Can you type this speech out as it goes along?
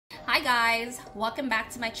guys, welcome back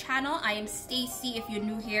to my channel. I am Stacy. If you're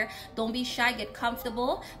new here, don't be shy, get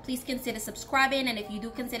comfortable. Please consider subscribing, and if you do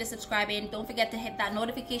consider subscribing, don't forget to hit that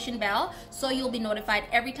notification bell so you'll be notified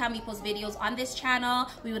every time we post videos on this channel.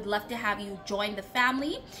 We would love to have you join the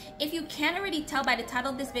family. If you can't already tell by the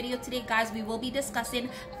title of this video today, guys, we will be discussing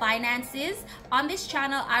finances. On this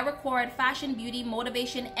channel, I record fashion, beauty,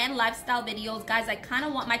 motivation, and lifestyle videos. Guys, I kind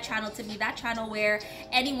of want my channel to be that channel where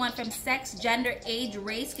anyone from sex, gender, age,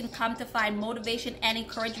 race can come to find motivation and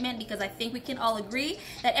encouragement, because I think we can all agree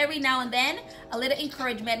that every now and then a little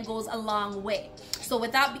encouragement goes a long way. So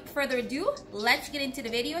without further ado, let's get into the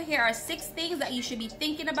video. Here are 6 things that you should be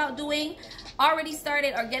thinking about doing, already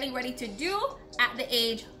started, or getting ready to do at the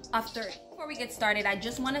age of 30. Before we get started, I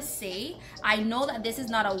just want to say, I know that this is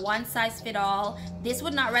not a one-size-fits-all. This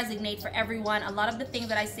would not resonate for everyone. A lot of the things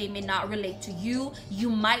that I say may not relate to you. You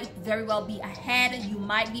might very well be ahead. You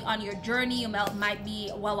might be on your journey. You might be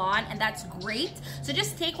well on, and that's great. So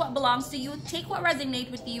just take what belongs to you, take what resonates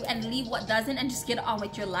with you, and leave what doesn't, and just get on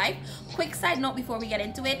with your life. Quick side note before we get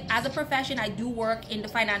into it. As a profession, I do work in the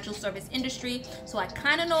financial service industry, so I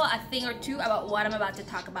kind of know a thing or two about what I'm about to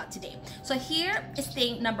talk about today. So here is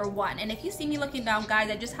thing number 1, and if you see me looking down, guys,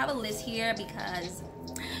 I just have a list here because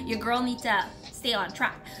your girl needs to stay on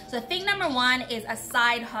track. So thing number 1 is a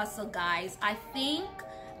side hustle, guys. I think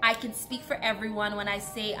I can speak for everyone when I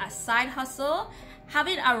say a side hustle.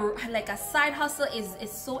 Having a side hustle is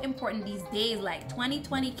so important these days. Like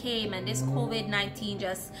 2020 came and this COVID-19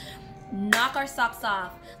 just knock our socks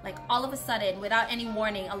off, like all of a sudden, without any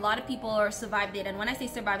warning. A lot of people are survived it, and when I say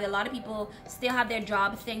survived, a lot of people still have their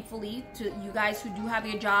job. Thankfully, to you guys who do have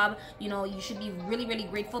your job, you know, you should be really, really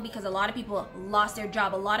grateful, because a lot of people lost their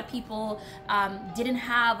job. A lot of people didn't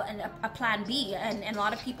have a plan B, and a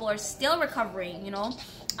lot of people are still recovering, you know.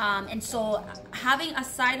 And so having a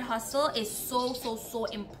side hustle is so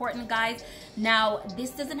important, guys. Now, this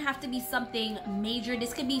doesn't have to be something major.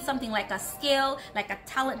 This could be something like a skill, like a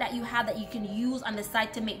talent that you have that you can use on the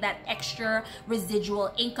side to make that extra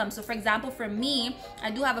residual income. So for example, for me, I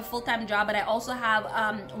do have a full-time job, but I also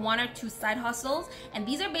have 1 or 2 side hustles, and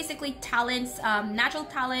these are basically talents, natural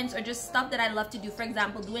talents, or just stuff that I love to do. For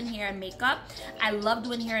example, doing hair and makeup. I love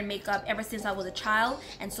doing hair and makeup ever since I was a child,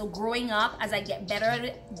 and so growing up, as I get better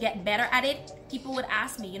at it, people would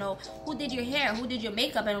ask me, you know, who did your hair, who did your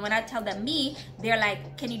makeup? And when I tell them me, they're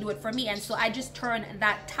like, can you do it for me? And so I just turn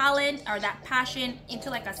that talent or that passion into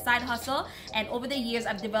like a side hustle. And over the years,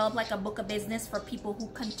 I've developed like a book of business for people who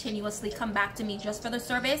continuously come back to me just for the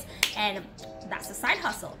service, and that's a side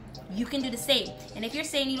hustle. You can do the same. And if you're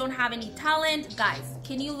saying you don't have any talent, guys,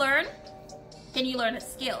 can you learn? Can you learn a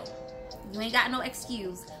skill? You ain't got no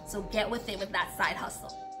excuse, so get with it with that side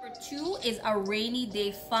hustle. 2 is a rainy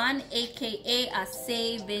day fund, aka a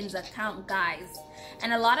savings account, guys.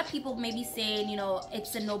 And a lot of people may be saying, you know,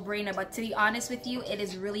 it's a no-brainer, but to be honest with you, it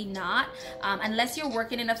is really not. Unless you're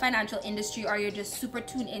working in the financial industry or you're just super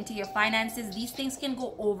tuned into your finances, these things can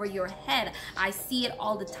go over your head. I see it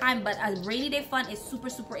all the time, but a rainy day fund is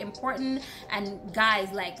super important. And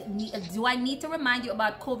guys, like, do I need to remind you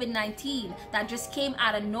about COVID-19 that just came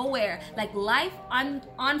out of nowhere? Like, life,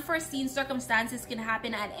 unforeseen circumstances can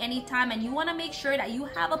happen at any time, and you want to make sure that you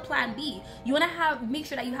have a plan B. You want to make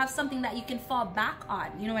sure that you have something that you can fall back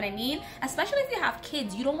on. You know what I mean? Especially if you have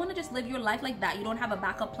kids, you don't want to just live your life like that. You don't have a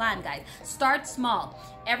backup plan, guys. Start small.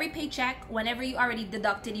 Every paycheck, whenever you already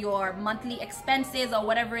deducted your monthly expenses or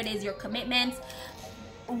whatever it is, your commitments,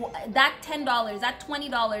 that $10, that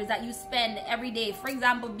 $20 that you spend every day. For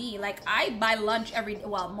example, me, like, I buy lunch every day.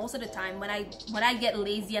 Well, most of the time when I get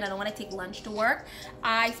lazy and I don't want to take lunch to work,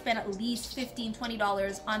 I spend at least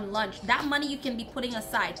 $15-20 on lunch. That money you can be putting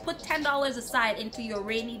aside. Put $10 aside into your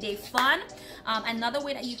rainy day fund. Another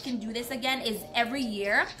way that you can do this again is every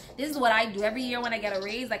year. This is what I do every year when I get a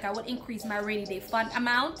raise. Like, I would increase my rainy day fund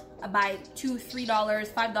amount by $2,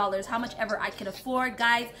 $3, $5, how much ever I could afford.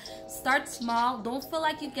 Guys, start small. Don't feel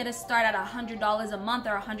like you get to start at $100 a month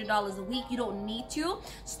or $100 a week. You don't need to.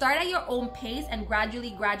 Start at your own pace and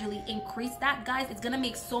gradually increase that, guys. It's gonna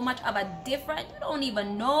make so much of a difference. You don't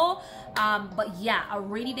even know. But yeah, a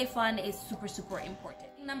rainy day fund is super important.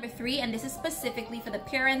 Number 3, and this is specifically for the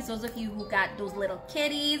parents, those of you who got those little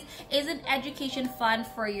kiddies, is an education fund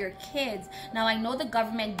for your kids. Now, I know the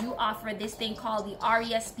government do offer this thing called the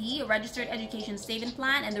RESP, Registered Education Saving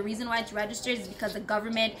Plan, and the reason why it's registered is because the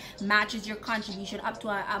government matches your contribution up to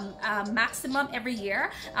a maximum every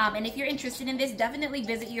year. And if you're interested in this, definitely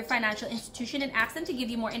visit your financial institution and ask them to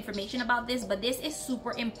give you more information about this. But this is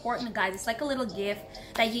super important, guys. It's like a little gift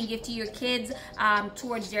that you can give to your kids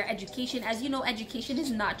towards their education. As you know, education is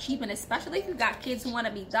not cheap, and especially if you got kids who want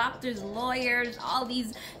to be doctors, lawyers, all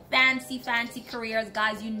these fancy careers,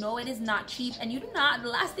 guys, you know it is not cheap. And you do not, the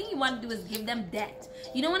last thing you want to do is give them debt.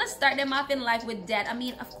 You don't want to start them off in life with debt. I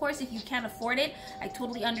mean, of course, if you can't afford it, I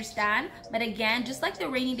totally understand. But again, just like the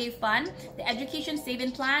rainy day fund, the education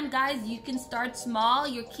saving plan, guys, you can start small.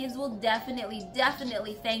 Your kids will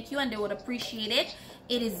definitely thank you, and they would appreciate it.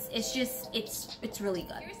 It's really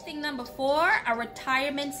good. Here's thing number 4, a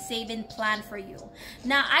retirement saving plan for you.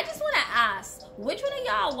 Now, I just want to ask, which one of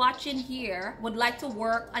y'all watching here would like to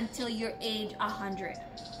work until your age 100?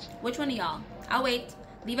 Which one of y'all? I'll wait.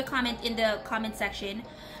 Leave a comment in the comment section.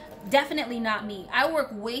 Definitely not me. I work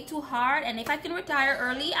way too hard, and if I can retire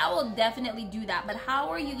early, I will definitely do that. But how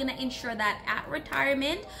are you gonna ensure that at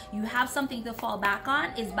retirement you have something to fall back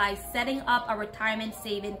on? Is by setting up a retirement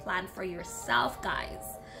saving plan for yourself, guys.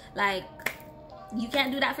 Like, you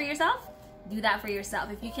can't do that for yourself? Do that for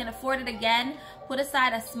yourself. If you can afford it, again, put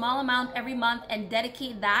aside a small amount every month and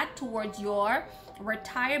dedicate that towards your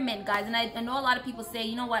retirement, guys. And I know a lot of people say,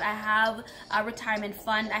 you know what, I have a retirement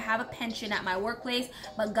fund, I have a pension at my workplace.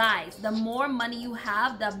 But guys, the more money you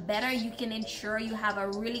have, the better you can ensure you have a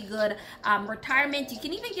really good retirement. You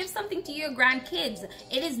can even give something to your grandkids.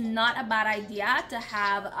 It is not a bad idea to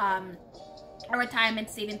have a retirement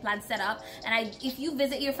saving plan set up. And if you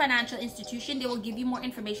visit your financial institution, they will give you more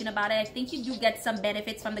information about it. I think you do get some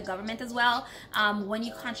benefits from the government as well when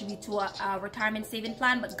you contribute to a retirement saving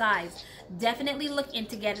plan. But guys, definitely look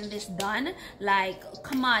into getting this done. Like,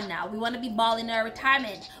 come on now, we want to be balling in our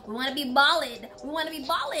retirement. We want to be balling. We want to be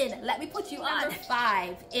balling. Let me put you on. Number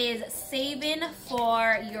 5 is saving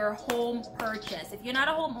for your home purchase. If you're not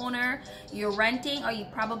a homeowner, you're renting, or you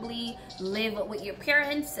probably live with your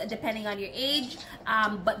parents, depending on your age.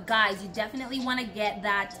 But guys, you definitely want to get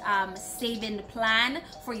that saving plan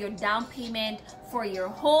for your down payment for your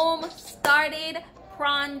home started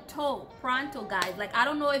pronto, guys. Like, I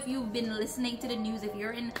don't know if you've been listening to the news, if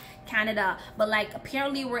you're in Canada, but like,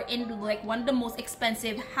 apparently we're in like one of the most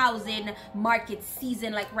expensive housing market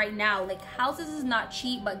season, like right now. Like, houses is not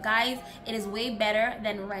cheap, but guys, it is way better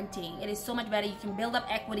than renting. It is so much better. You can build up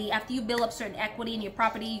equity. After you build up certain equity in your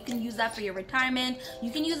property, you can use that for your retirement. You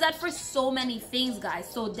can use that for so many things,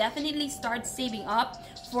 guys. So definitely start saving up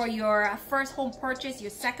for your first home purchase, your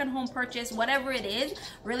second home purchase, whatever it is.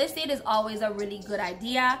 Real estate is always a really good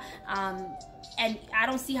idea. And I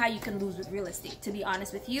don't see how you can lose with real estate, to be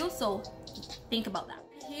honest with you. So think about that.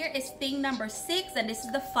 Here is thing number 6, and this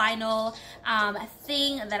is the final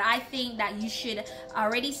thing that I think that you should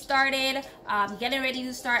already started, getting ready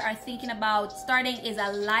to start, or thinking about starting, is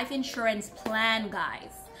a life insurance plan,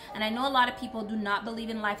 guys. And I know a lot of people do not believe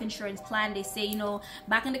in life insurance plan. They say, you know,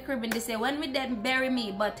 back in the Caribbean, they say, when we dead, bury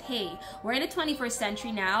me. But hey, we're in the 21st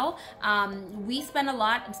century now. We spend a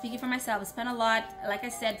lot. I'm speaking for myself. I spend a lot. Like I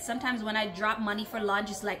said, sometimes when I drop money for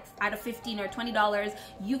lunch, it's like out of $15 or $20.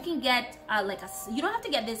 You can get you don't have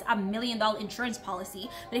to get this $1 million insurance policy.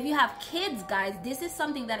 But if you have kids, guys, this is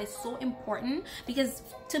something that is so important, because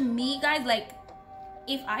to me, guys, like,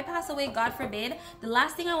 if I pass away, God forbid, the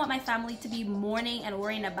last thing I want my family to be mourning and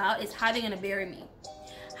worrying about is how they're gonna bury me.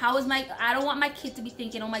 I don't want my kid to be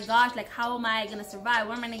thinking, oh my gosh, like, how am I gonna survive?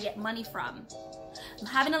 Where am I gonna get money from?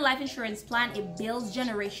 Having a life insurance plan, it builds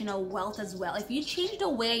generational wealth as well. If you change the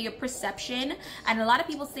way your perception, and a lot of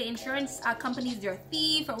people say insurance companies, they're a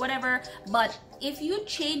thief or whatever, but if you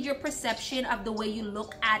change your perception of the way you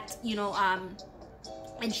look at, you know,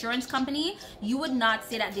 insurance company, you would not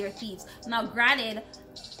say that they're thieves. Now, granted,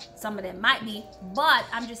 some of them might be, but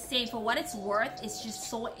I'm just saying, for what it's worth, it's just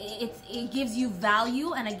so, it gives you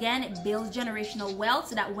value, and again, it builds generational wealth,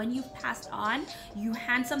 so that when you've passed on, you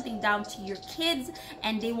hand something down to your kids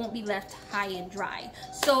and they won't be left high and dry.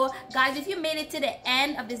 So guys, if you made it to the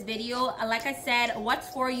end of this video, like I said, what's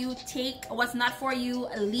for you, take. What's not for you,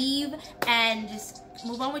 leave, and just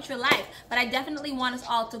move on with your life. But I definitely want us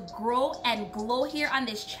all to grow and glow here on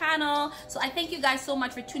this channel. So I thank you guys so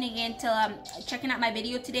much for tuning in, to checking out my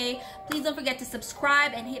video today. Please don't forget to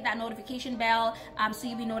subscribe and hit that notification bell, so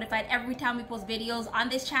you'll be notified every time we post videos on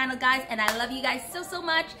this channel, guys. And I love you guys so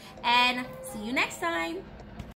much, and see you next time.